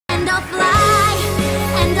I'll fly,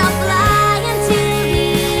 and I'll fly into the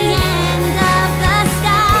end of the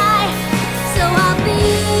sky. So I'll be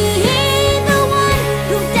the one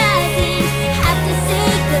who doesn't have to say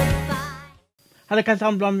goodbye. Hello guys,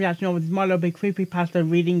 I'm Blonde reacting with My Little Midi Creepypasta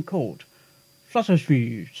reading called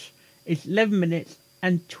Flutterschmooze. It's 11 minutes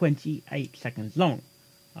and 28 seconds long.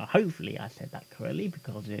 Hopefully I said that correctly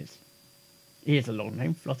because it is a long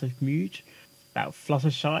name, Flutterschmooze. About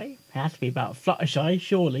Fluttershy. It has to be about Fluttershy,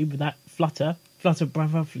 surely, with that Flutter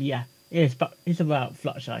brother, yeah. It's about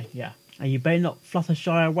Fluttershy, yeah. And you better not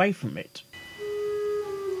Fluttershy away from it.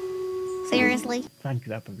 Seriously? Thank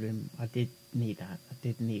you, Applebloom. I did need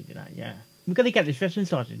that, yeah. We're going to get this session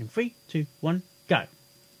started in 3, 2, 1, go.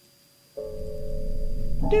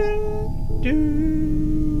 Do,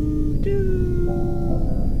 do, do.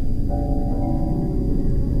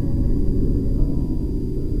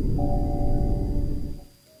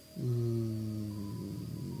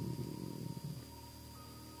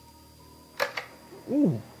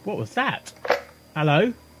 Ooh, what was that?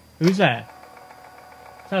 Hello? Who's there?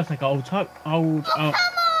 Sounds like an old type. Come on!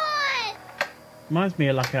 Reminds me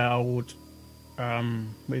of like an old, what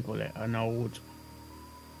do you call it? An old...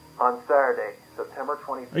 On Saturday, September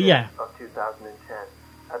 25th yeah. of 2010,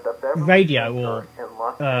 at the Beverly Radio Center or, in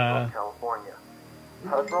Los Angeles, California,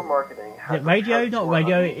 Hasbro Marketing is had it radio? Not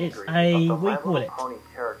radio, it's a, what do you call it?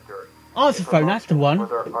 Oh, it's a phone, that's the one.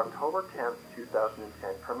 For their October 10th,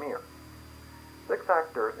 2010 premiere. 6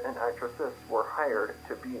 actors and actresses were hired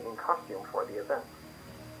to be in costume for the event.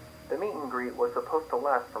 The meet and greet was supposed to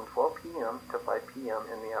last from 12 p.m. to 5 p.m.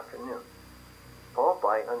 in the afternoon, followed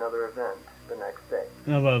by another event the next day.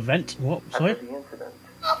 Another event? What? Sorry? After the incident,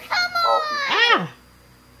 Oh, come all on! future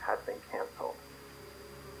had been cancelled.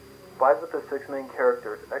 5 of the 6 main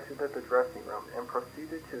characters exited the dressing room and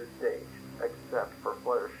proceeded to the stage, except for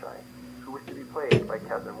Fluttershy, who was to be played by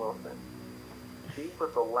Captain Wilson. She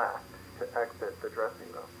was the last to exit the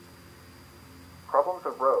dressing room. Problems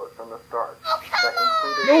arose from the start that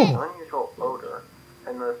included an unusual odor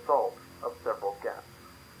and the assault of several guests.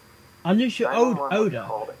 Unusual odor.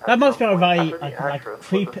 That must be like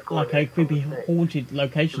a creepy haunted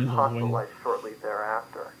location or something. Hospitalized shortly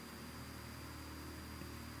thereafter.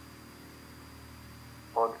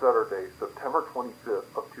 On Saturday, September 25th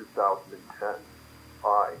of 2010,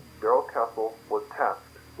 I, Daryl Castle, was tasked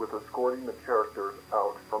with escorting the characters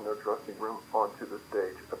out from their dressing room onto the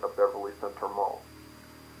stage at the Beverly Center Mall.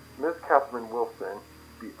 Miss Catherine Wilson,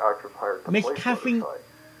 the actress hired to Miss play Catherine, Fluttershy,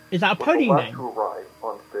 is that a was pony the last name? to arrive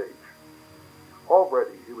on stage.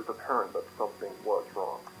 Already, it was apparent that something was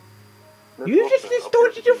wrong. Miss You just Wilson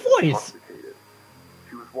distorted appeared your to be voice. intoxicated.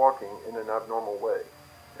 She was walking in an abnormal way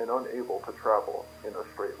and unable to travel in a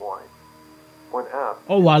straight line. When asked,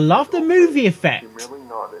 Oh, I love the movie she effect. merely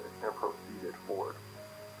nodded and proceeded forward.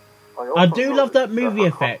 I do love that movie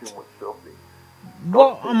effect.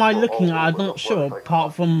 What am I looking at? I'm not sure,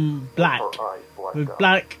 apart from black. With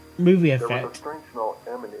black movie There was a effect. strange smell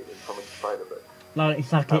emanating from inside of it. Like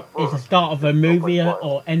it's like it's the start of a movie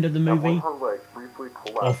or end of the And when movie. her legs briefly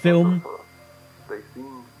collapsed Or film. under her, they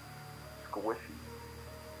seemed squishy.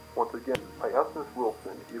 Once again, I asked Miss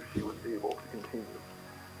Wilson if she was able to continue.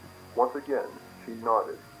 Once again, she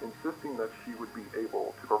nodded, insisting that she would be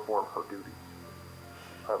able to perform her duties.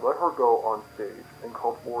 I let her go on stage and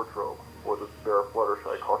called wardrobe for the spare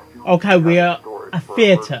Fluttershy costume. Okay, we are a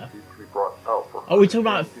theatre. Oh, we're talking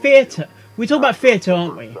about theatre. We're talking about theatre,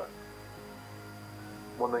 aren't we?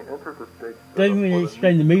 When they entered the stage, Don't really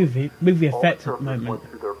explain the movie effect at the moment.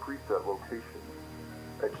 went to their preset locations,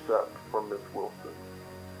 except for Miss Wilson.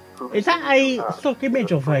 who Is that a continued to stock act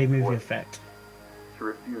image in of a same movie way. effect? She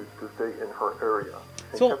refused to stay in her area.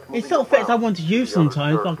 and So kept it's moving not effects I around want to use the other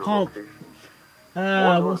sometimes, but I character can't.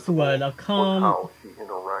 locations. What's the word? I Was can't. how she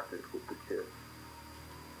interacted with the kids.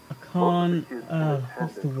 I Most of can't. the kids in What's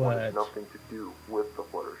the attendance wanted word? nothing to do with the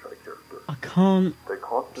Fluttershy character. I can't They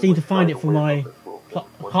constantly seem to find shied it for away my. from Miss Wilson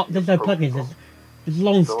when she There's no approached plugins. them. There's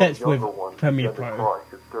long Those steps younger with ones Premiere began to Pro. cry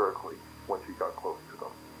hysterically when she got close to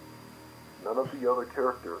them. None of the other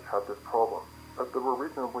characters had this problem, as there were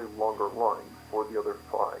reasonably longer lines for the other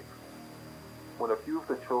 5. When a few of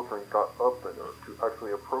the children got up the nerve to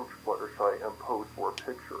actually approach Fluttershy and pose for a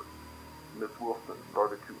picture, Miss Wilson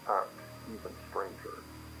started to act even stranger.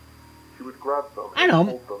 She would grab them and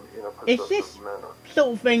hold them in a Is possessive this manner.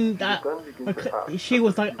 sort of thing that she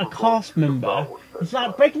was like a cast member? It's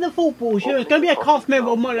like breaking the fourth wall. She was going to be a cast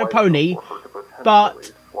member of My Little Pony,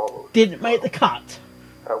 but didn't make the cut.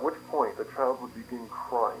 At which point the child would begin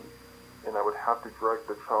crying, and I would have to drag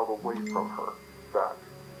the child away from her, back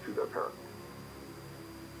to their parents.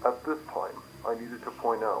 At this time, I needed to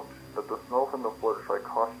point out that the smell from the Fluttershy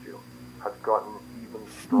costume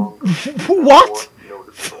What?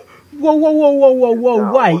 Noticeable.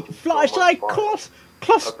 Whoa, wait. Fluttershy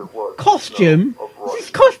costume? Is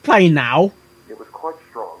this cosplay now? It was quite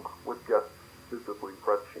strong, with guests visibly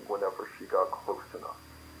retching whenever she got close enough.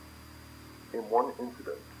 In one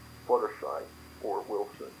incident, Fluttershy, or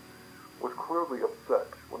Wilson, was clearly upset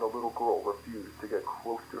when a little girl refused to get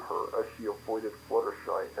close to her as she avoided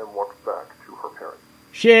Fluttershy and walked back to her parents.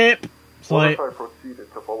 Ship! So, Fluttershy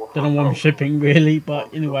proceeded to follow her don't know what I'm out shipping really, but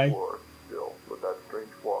onto the anyway. floor, still with that strange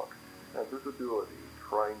walk and visibility,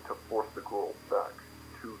 trying to force the girl back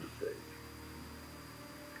to the stage.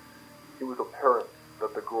 It was apparent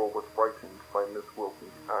that the girl was frightened by Miss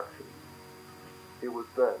Wilson's actions. It was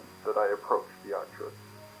then that I approached the actress.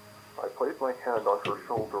 I placed my hand on her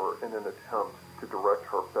shoulder in an attempt to direct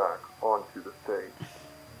her back onto the stage.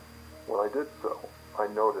 When I did so, I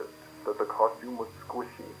noticed that the costume was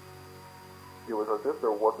squishy. It was as if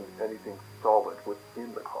there wasn't anything solid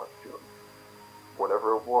within the costume.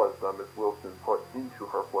 Whatever it was that Miss Wilson put into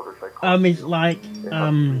her Fluttershy costume, It's like, it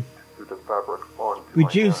had leaked through the fabric onto my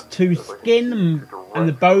reduced hand to as I skin continued to and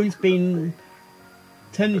the direct bones to being stage.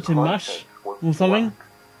 turned The into mush content was or something. black,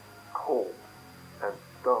 cold, and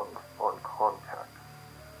stung on contact.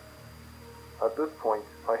 At this point,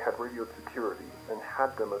 I had radioed security and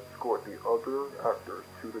had them escort the other actors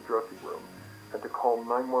to the dressing room and to call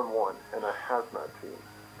 911 and a hazmat team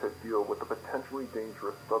to deal with the potentially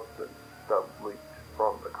dangerous substance that leaked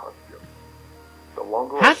from the costume. The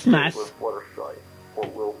longer I stayed Hazmat? with Fluttershy or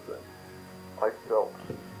Wilson, I felt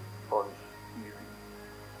uneasy.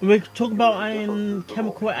 We're talking about It was as a if the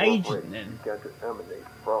chemical most agent rays then. began to emanate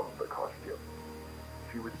from the costume.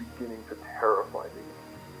 She was beginning to terrify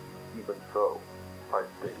me. Even so, I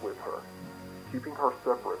stayed with her, keeping her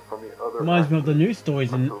separate from the other. Reminds me of the actors news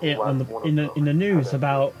stories until the last one of them in the news had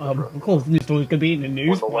about entered the dressing of course the news stories could be in the room.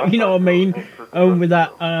 news, When the but you know what I last mean. actor entered the With that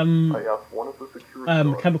dressing room, I asked one of the security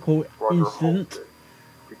guards, chemical Roger incident, Halstead,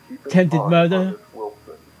 to keep an attempted eye murder. on Miss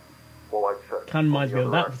Wilson while I checked Kind of on reminds the me of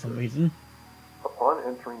other that for some actors. reason. Upon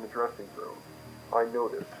entering the dressing room, I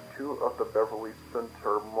noticed two of the Beverly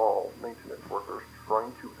Center Mall maintenance workers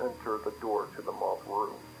trying to enter the door to the mall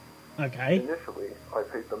room. Okay. Initially, I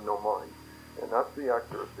paid them no mind, and asked the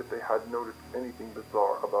actors if they had noticed anything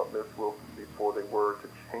bizarre about Miss Wilson before they were to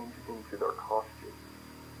change into their costumes.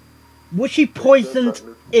 Was she They said poisoned that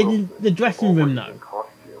Miss in Wilson the was dressing room already though? in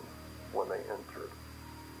costume when they entered.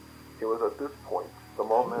 It was at this point the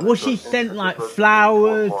mall manager Was she entered sent the like dressing room to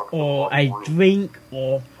flowers unlock the or mall a room. drink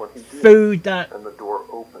or When he did, food that? and the door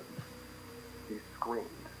opened, he screamed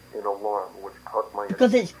in alarm, which caught my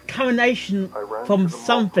Because attention. it's combination I ran from to the mall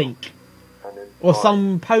something and or inside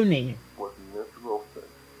some pony. was Miss Wilson,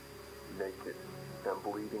 naked and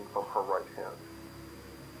bleeding from her right hand.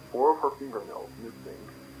 4 of her fingernails missing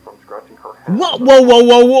from scratching her hand. What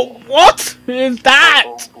is that? Her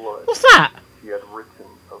own blood What's that? she had written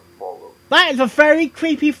as follows. That is a very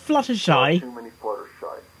creepy There are Fluttershy. too many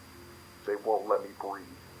Fluttershy. They won't let me breathe.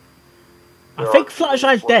 I There think are too many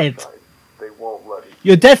Fluttershy's dead. Fluttershy. They won't let me.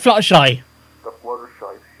 You're dead, Fluttershy. The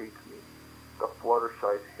Fluttershies hate me. The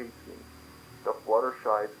Fluttershies hate me. The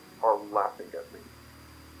Fluttershies are laughing at me.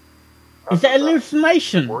 Is it After that,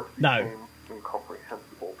 hallucination? words No. became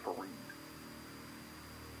incomprehensible to read.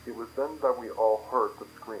 It was then that we all heard the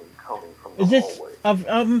scream coming from the Is this? hallway.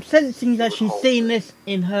 I'm sensing that she's seen this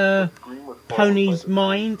in her The scream was followed by pony's the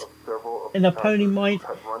mind. sounds of several of In the a pony actors mind. who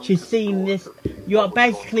had run She's to the seen door this. to see You what are was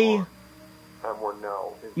going basically. on, and were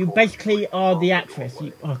now in You full basically retreat are from the the actress.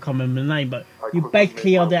 doorway. I can't remember the name, but I you quickly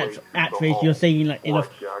basically made are my the way to the actress. hall, You're seeing like where I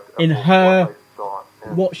gagged in at both her what I saw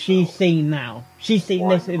and what she's smelled. seen now. She's seen Lying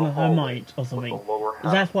this in in the her hallway mind or was the something. lower Is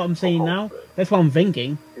half that what I'm of seeing her now? bed. That's what I'm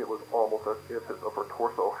thinking. It was almost as if his upper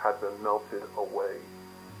torso had been melted away.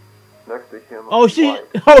 Next to him, Oh,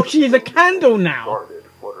 she's a candle now. Guarded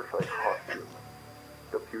Fluttershy costume.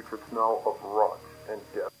 The putrid smell of rot and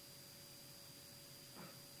death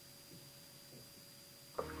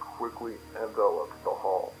quickly enveloped the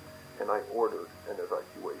hall, and I ordered an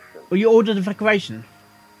evacuation. Well, you ordered evacuation.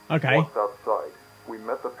 Okay. Once outside, we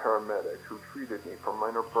met the paramedic who treated me for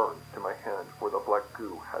minor burns to my hand where the black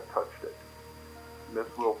goo had touched it. Miss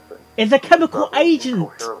Wilson, It's a who was chemical babbling agent.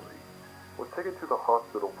 incoherently, was taken to the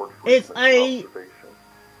hospital for It's treatment and a- observation.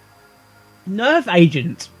 Nerve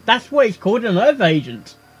agent. That's what it's called, a nerve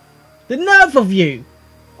agent. The nerve of you.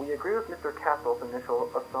 We agree with Mr. Castle's initial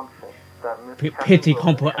assumption that Miss Catherine Pity Wilson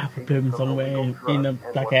can't put had apple taken bloom some somewhere illegal in drug the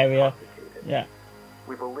and black was area. intoxicated. Yeah.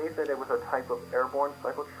 We believe that it was a type of airborne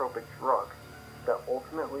psychotropic drug that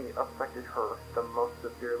ultimately affected her the most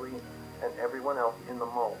severely, and everyone else in the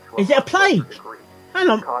mall to Is it a much lesser plague? degree. Hang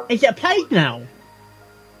on. Is it a plague now?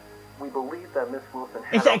 We believed that Miss Wilson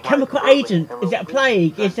had Is it a arrived chemical early agent? and Is it a removed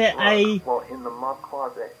plague? that Is it drug a while in the mop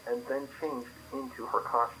closet and then changed into her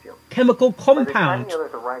costume. chemical By the time compound? the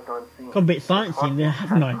others arrived on scene, Got a bit the sciencey in there, toxins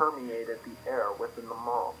haven't had I? permeated the air within the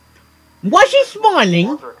mall. Why is she smiling?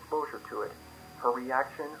 After exposure to it, her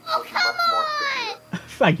reaction was much more severe.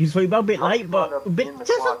 Thank you, sweetie. A bit late, but a bit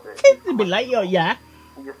just a bit late. Yeah.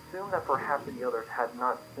 He assumed that perhaps the others had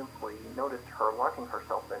not simply noticed her locking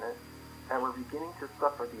herself in it, and were beginning to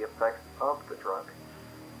suffer the effects of the drug.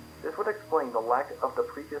 This would explain the lack of the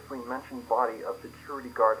previously mentioned body of security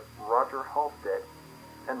guard Roger Halstead,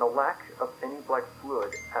 and the lack of any black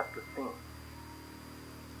fluid at the scene.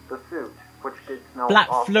 The suit, which did smell Black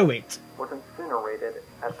awful, fluid. was incinerated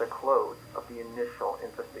at the close of the initial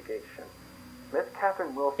investigation. Miss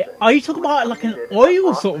Catherine Wilson. Are you talking about like an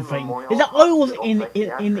oil sort of thing? Is that oils in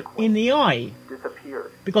the eye?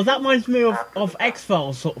 Disappeared. Because that reminds me of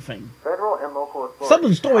X-Files sort of thing. Federal and local authorities. Some of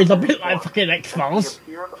the stories are a bit like fucking X-Files.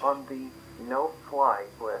 He appears on the no-fly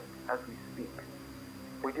list as we speak.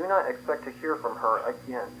 We do not expect to hear from her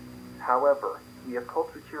again. However, we have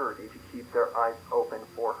told security to keep their eyes open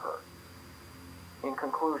for her. In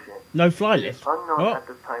conclusion, No fly it is list. unknown Oh. at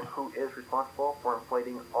this time who is responsible for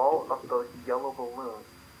inflating all of those yellow balloons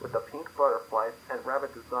with the pink butterflies and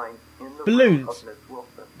rabbit designs in the room Balloons. of Miss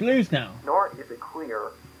Wilson. Blues now. Nor is it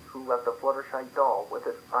clear who left the Fluttershy doll with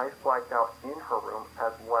its eyes blacked out in her room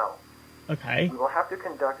as well. Okay. We will have to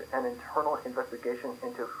conduct an internal investigation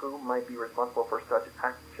into who might be responsible for such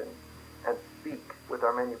actions and speak with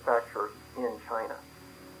our manufacturers in China.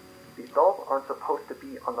 These dolls aren't supposed to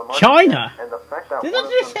be on the market. China? And the fact that Did one I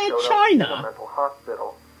of just them say showed China? up in a mental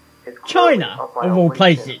hospital is China, clearly a of all violation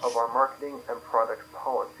places. of our marketing and product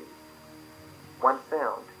policies. When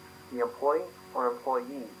found, the employee or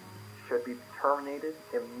employees should be terminated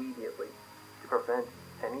immediately to prevent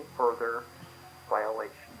any further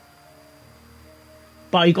violations.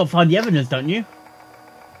 But you got to find the evidence, don't you?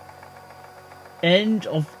 End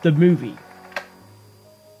of the movie.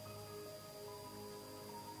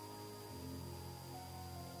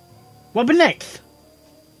 What happened next?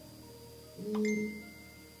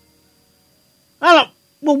 Hello.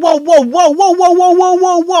 Whoa, whoa, whoa, whoa, whoa, whoa, whoa, whoa,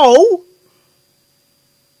 whoa, whoa.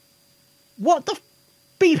 What the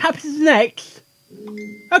beep happens next?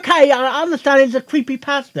 Okay, I understand it's a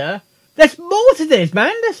creepypasta. There's more to this,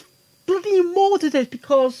 man. There's bloody more to this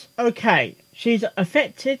because, okay, she's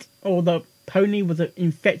affected, or the pony was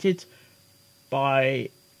infected by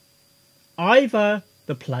either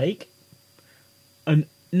the plague, an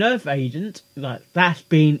nerve agent, like that's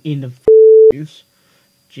been in the news.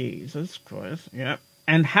 Jesus Christ, yeah.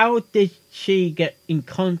 And how did she get in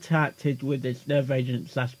contact with this nerve agent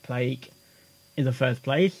 / plague in the first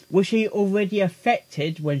place? Was she already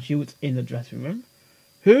affected when she was in the dressing room?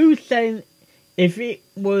 Who said if it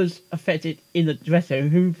was affected in the dressing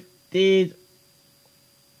room? Who did?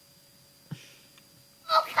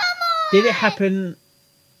 Oh, come on! Did it happen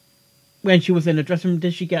when she was in the dressing room?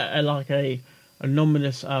 Did she get a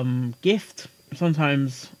anonymous gift?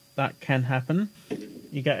 Sometimes that can happen.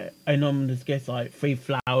 You get anonymous gifts like free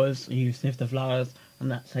flowers, and you sniff the flowers,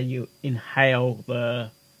 and that's how you inhale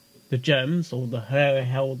the germs or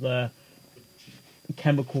inhale the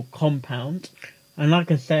chemical compound. And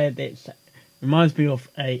like I said, it reminds me of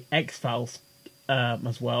a X-Files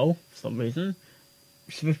as well for some reason,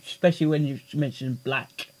 especially when you mentioned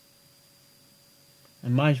black. It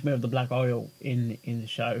reminds me of the black oil in the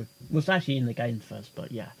show. It was actually in the game first,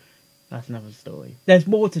 but yeah, that's another story. There's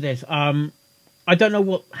more to this. I don't know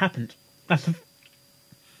what happened. That's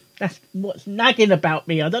what's nagging about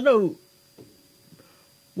me. I don't know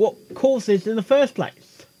what caused this in the first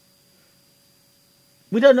place.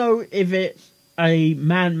 We don't know if it's a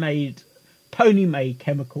man-made, pony-made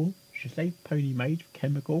chemical. I should say pony-made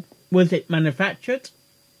chemical. Was it manufactured,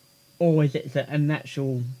 or is it a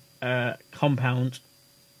natural compound?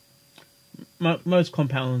 Most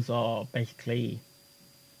compounds are basically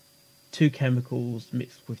two chemicals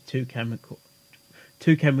mixed with two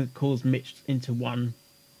chemicals mixed into one,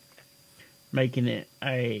 making it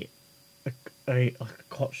a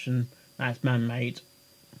concoction that's man-made.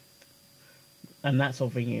 And that's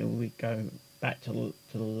something we go back to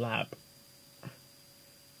the lab.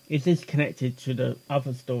 Is this connected to the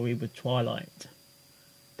other story with Twilight?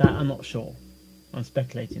 That I'm not sure. I'm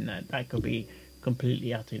speculating that could be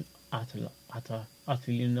completely utterly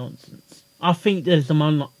nonsense. I think there's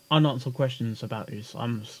some unanswered questions about this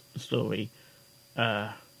story.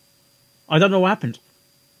 I don't know what happened.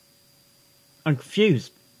 I'm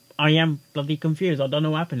confused. I am bloody confused. I don't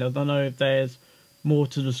know what happened. I don't know if there's more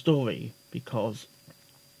to the story, because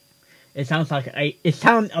it sounds like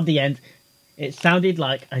at the end It sounded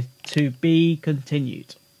like a to be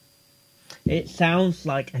continued. It sounds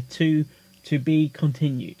like a to be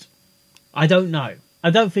continued. I don't know. I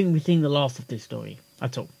don't think we've seen the last of this story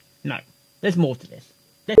at all. No. There's more to this.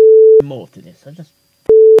 There's more to this. I just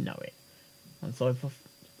know it. I'm sorry for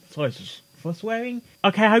swearing.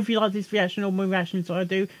 Okay, I hope you like this reaction or more reactions that I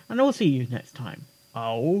do, and I'll see you next time.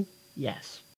 Oh, yes.